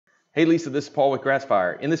Hey Lisa, this is Paul with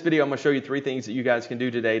Grassfire. In this video, I'm going to show you 3 things that you guys can do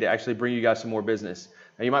today to actually bring you guys some more business.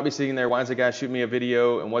 Now you might be sitting there, why is the guy shooting me a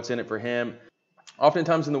video and what's in it for him?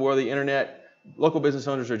 Oftentimes in the world of the internet, local business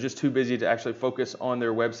owners are just too busy to actually focus on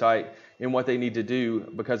their website and what they need to do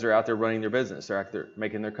because they're out there running their business. They're out there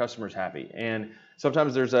making their customers happy. And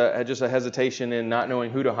sometimes there's just a hesitation in not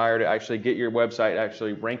knowing who to hire to actually get your website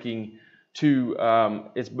actually ranking to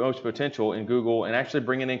its most potential in Google and actually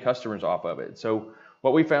bringing in customers off of it. So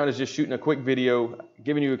what we found is just shooting a quick video,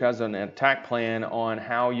 giving you guys an attack plan on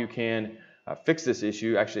how you can fix this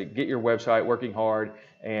issue, actually get your website working hard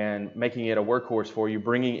and making it a workhorse for you,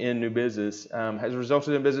 bringing in new business. Has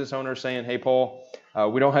resulted in business owners saying, hey Paul,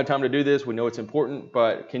 we don't have time to do this, we know it's important,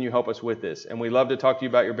 but can you help us with this? And we love to talk to you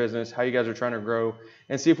about your business, how you guys are trying to grow,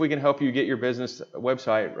 and see if we can help you get your business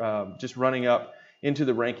website just running up into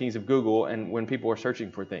the rankings of Google and when people are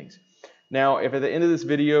searching for things. Now, if at the end of this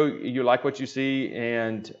video you like what you see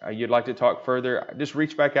and you'd like to talk further, just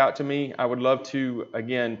reach back out to me. I would love to,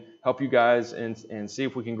 again, help you guys and see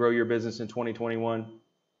if we can grow your business in 2021.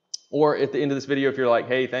 Or at the end of this video, if you're like,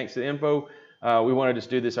 hey, thanks to the info, we want to just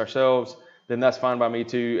do this ourselves, then that's fine by me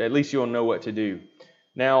too. At least you'll know what to do.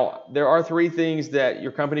 Now, there are 3 things that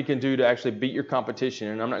your company can do to actually beat your competition.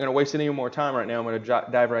 And I'm not going to waste any more time right now. I'm going to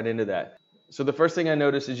dive right into that. So the first thing I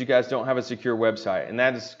noticed is you guys don't have a secure website, and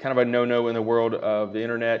that is kind of a no-no in the world of the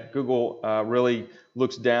internet. Google really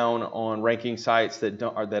looks down on ranking sites that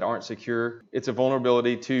aren't secure. It's a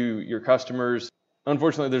vulnerability to your customers.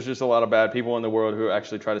 Unfortunately, there's just a lot of bad people in the world who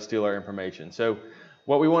actually try to steal our information. So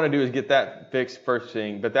what we want to do is get that fixed first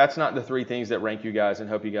thing, but that's not the 3 things that rank you guys and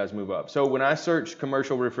help you guys move up. So when I search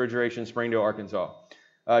commercial refrigeration, Springdale, Arkansas,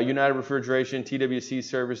 United Refrigeration, TWC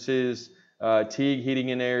Services, Teague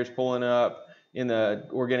Heating and Air is pulling up in the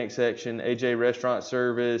organic section. AJ Restaurant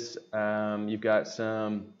Service. You've got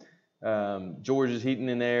some George's Heating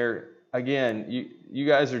and Air. Again, you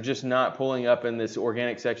guys are just not pulling up in this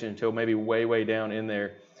organic section until maybe way down in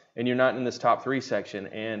there, and you're not in this top 3 section.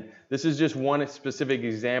 And this is just one specific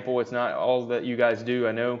example. It's not all that you guys do,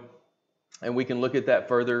 I know, and we can look at that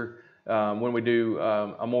further when we do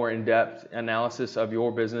a more in-depth analysis of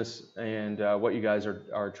your business and what you guys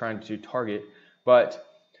are trying to target. But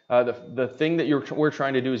the thing that we're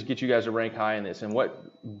trying to do is get you guys to rank high in this. And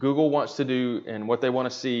what Google wants to do and what they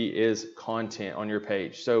want to see is content on your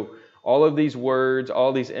page. So all of these words,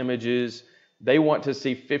 all these images, they want to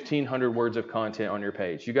see 1,500 words of content on your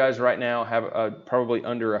page. You guys right now have probably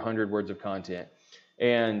under 100 words of content.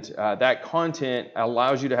 And that content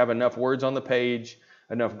allows you to have enough words on the page,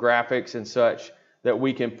 enough graphics and such that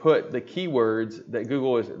we can put the keywords that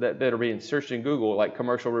Google that are being searched in Google, like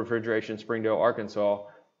commercial refrigeration, Springdale, Arkansas.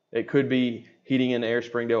 It could be heating and air,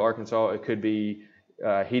 Springdale, Arkansas. It could be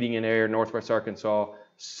heating and air, Northwest Arkansas.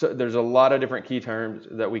 So there's a lot of different key terms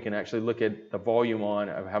that we can actually look at the volume on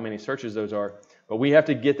of how many searches those are. But we have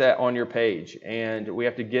to get that on your page, and we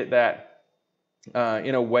have to get that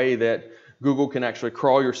in a way that Google can actually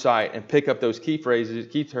crawl your site and pick up those key phrases,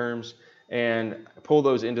 key terms, and pull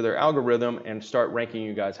those into their algorithm and start ranking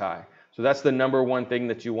you guys high. So that's the #1 thing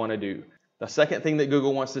that you want to do. The second thing that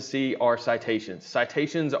Google wants to see are citations.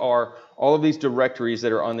 Citations are all of these directories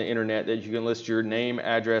that are on the internet that you can list your name,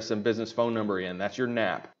 address, and business phone number in. That's your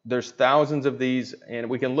NAP. There's thousands of these, and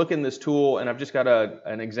we can look in this tool, and I've just got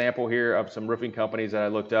an example here of some roofing companies that I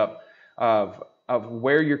looked up of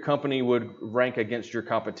where your company would rank against your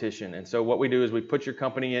competition. And so what we do is we put your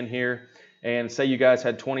company in here, and say you guys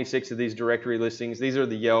had 26 of these directory listings. These are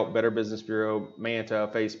the Yelp, Better Business Bureau, Manta,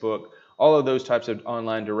 Facebook, all of those types of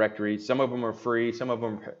online directories. Some of them are free, some of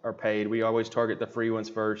them are paid. We always target the free ones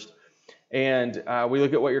first. And we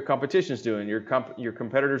look at what your competition's doing. Your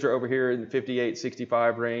competitors are over here in the 58,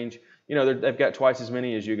 65 range. You know, they've got twice as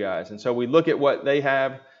many as you guys. And so we look at what they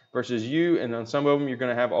have versus you, and on some of them you're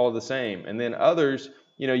going to have all the same. And then others,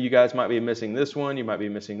 you know, you guys might be missing this one, you might be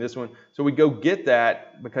missing this one. So we go get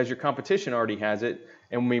that because your competition already has it,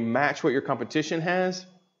 and we match what your competition has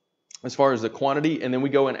as far as the quantity, and then we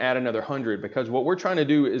go and add another 100, because what we're trying to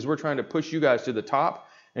do is we're trying to push you guys to the top,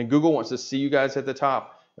 and Google wants to see you guys at the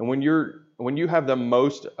top. And when you have the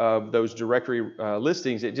most of those directory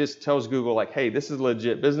listings, it just tells Google like, hey, this is a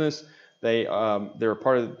legit business. They're a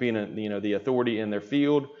part of being the authority in their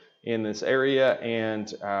field in this area,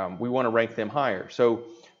 and we want to rank them higher. So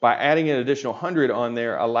by adding an additional 100 on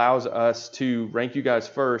there allows us to rank you guys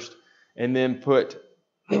first, and then put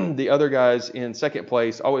the other guys in second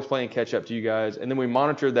place, always playing catch up to you guys. And then we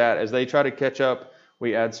monitor that. As they try to catch up,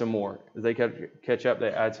 we add some more. As they catch up,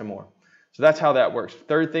 they add some more. So that's how that works.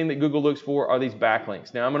 Third thing that Google looks for are these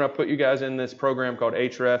backlinks. Now I'm going to put you guys in this program called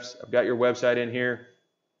Ahrefs. I've got your website in here,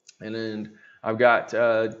 and then I've got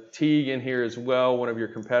Teague in here as well, one of your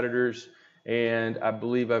competitors, and I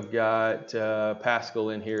believe I've got Pascal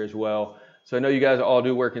in here as well. So I know you guys all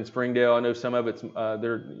do work in Springdale. I know some of it's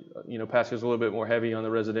Pascal's a little bit more heavy on the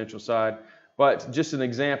residential side, but just an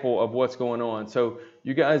example of what's going on. So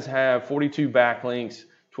you guys have 42 backlinks,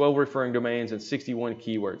 12 referring domains, and 61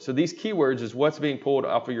 keywords. So these keywords is what's being pulled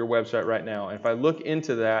off of your website right now. And if I look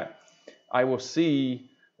into that, I will see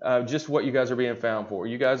just what you guys are being found for.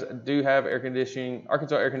 You guys do have air conditioning,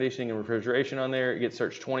 Arkansas air conditioning and refrigeration on there. It gets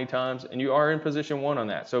searched 20 times, and you are in position 1 on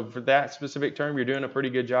that. So for that specific term, you're doing a pretty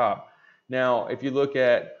good job. Now, if you look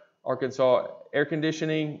at Arkansas air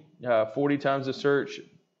conditioning, 40 times the search,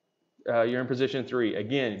 you're in position 3.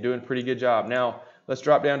 Again, you're doing a pretty good job. Now, let's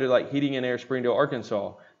drop down to like heating and air Springdale,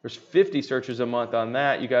 Arkansas. There's 50 searches a month on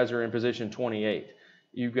that. You guys are in position 28.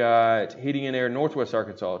 You've got heating and air Northwest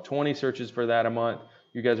Arkansas, 20 searches for that a month.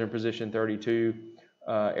 You guys are in position 32.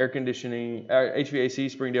 Air conditioning,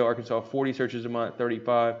 HVAC Springdale, Arkansas, 40 searches a month,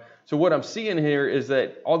 35. So what I'm seeing here is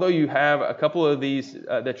that although you have a couple of these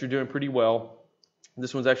that you're doing pretty well,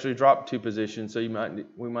 this one's actually dropped 2 positions, so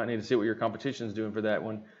we might need to see what your competition is doing for that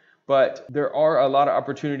one. But there are a lot of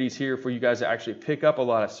opportunities here for you guys to actually pick up a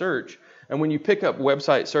lot of search. And when you pick up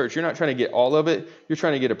website search, you're not trying to get all of it. You're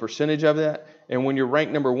trying to get a percentage of that. And when you're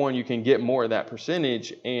ranked number 1, you can get more of that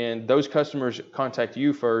percentage. And those customers contact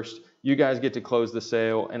you first. You guys get to close the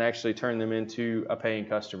sale and actually turn them into a paying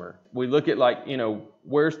customer. We look at like,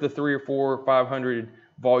 where's the 300 or 400 or 500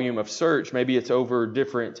 volume of search? Maybe it's over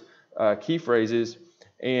different key phrases.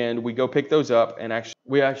 And we go pick those up, and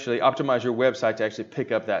we actually optimize your website to actually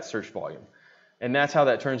pick up that search volume. And that's how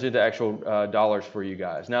that turns into actual dollars for you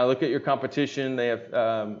guys. Now look at your competition. They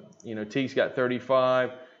have, Teague's got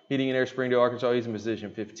 35. Heating and Air Springdale, Arkansas, he's in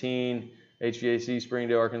position 15. HVAC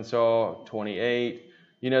Springdale, Arkansas, 28.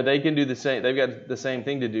 They can do the same. They've got the same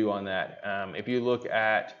thing to do on that. If you look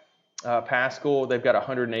at Pascal, they've got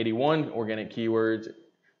 181 organic keywords.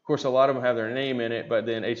 Of course, a lot of them have their name in it, but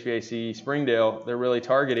then HVAC Springdale, they're really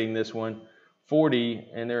targeting this one, 40,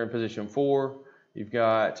 and they're in position 4. You've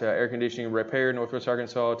got air conditioning repair, Northwest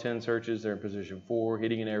Arkansas, 10 searches, they're in position 4.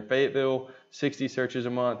 Heating and air Fayetteville, 60 searches a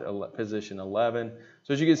month, position 11.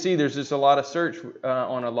 So as you can see, there's just a lot of search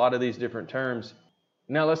on a lot of these different terms.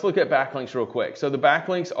 Now let's look at backlinks real quick. So the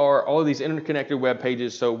backlinks are all of these interconnected web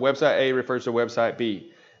pages. So website A refers to website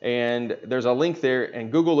B, and there's a link there,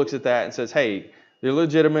 and Google looks at that and says, hey, they're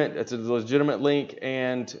legitimate, it's a legitimate link,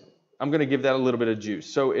 and I'm gonna give that a little bit of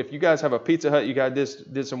juice. So if you guys have a Pizza Hut you guys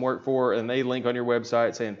did some work for, and they link on your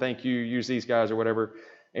website saying, thank you, use these guys or whatever,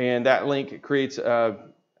 and that link creates a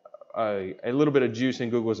little bit of juice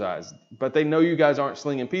in Google's eyes. But they know you guys aren't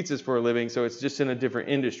slinging pizzas for a living, so it's just in a different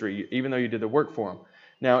industry, even though you did the work for them.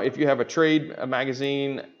 Now, if you have a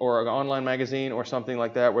magazine or an online magazine or something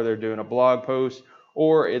like that where they're doing a blog post,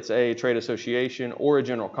 or it's a trade association or a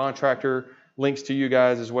general contractor, links to you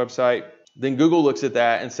guys' website, then Google looks at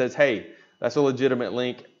that and says, hey, that's a legitimate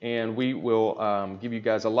link, and we will give you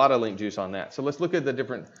guys a lot of link juice on that. So let's look at the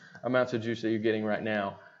different amounts of juice that you're getting right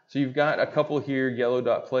now. So you've got a couple here, Yellow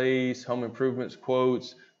Dot Place, Home Improvements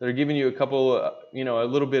quotes, that are giving you a couple, a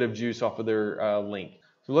little bit of juice off of their link.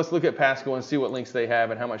 So let's look at Pascal and see what links they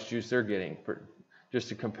have and how much juice they're getting, just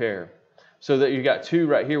to compare. So that you got 2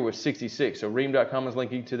 right here with 66. So Ream.com is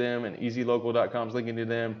linking to them, and EasyLocal.com is linking to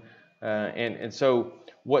them. And so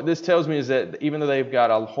what this tells me is that even though they've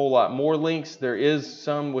got a whole lot more links, there is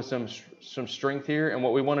some with some strength here. And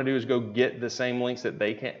what we want to do is go get the same links that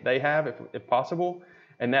they have, if possible.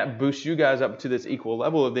 And that boosts you guys up to this equal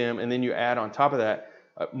level of them. And then you add on top of that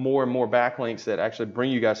more and more backlinks that actually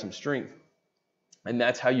bring you guys some strength. And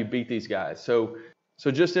that's how you beat these guys. So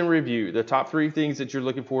just in review, the top 3 things that you're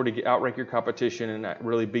looking for to outrank your competition and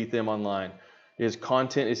really beat them online is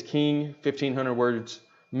content is king, 1,500 words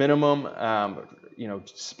minimum,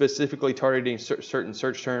 specifically targeting certain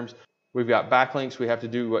search terms. We've got backlinks. We have to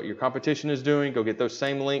do what your competition is doing, go get those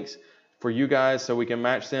same links for you guys so we can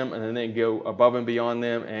match them, and then go above and beyond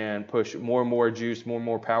them and push more and more juice, more and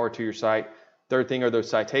more power to your site. Third thing are those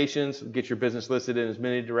citations. Get your business listed in as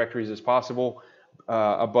many directories as possible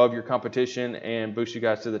above your competition and boost you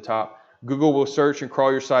guys to the top. Google will search and crawl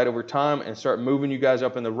your site over time and start moving you guys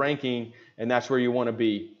up in the ranking, and that's where you want to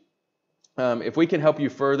be. If we can help you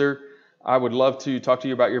further, I would love to talk to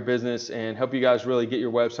you about your business and help you guys really get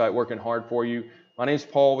your website working hard for you. My name is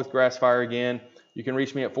Paul with Grassfire again. You can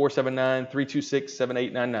reach me at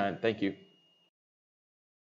 479-326-7899. Thank you.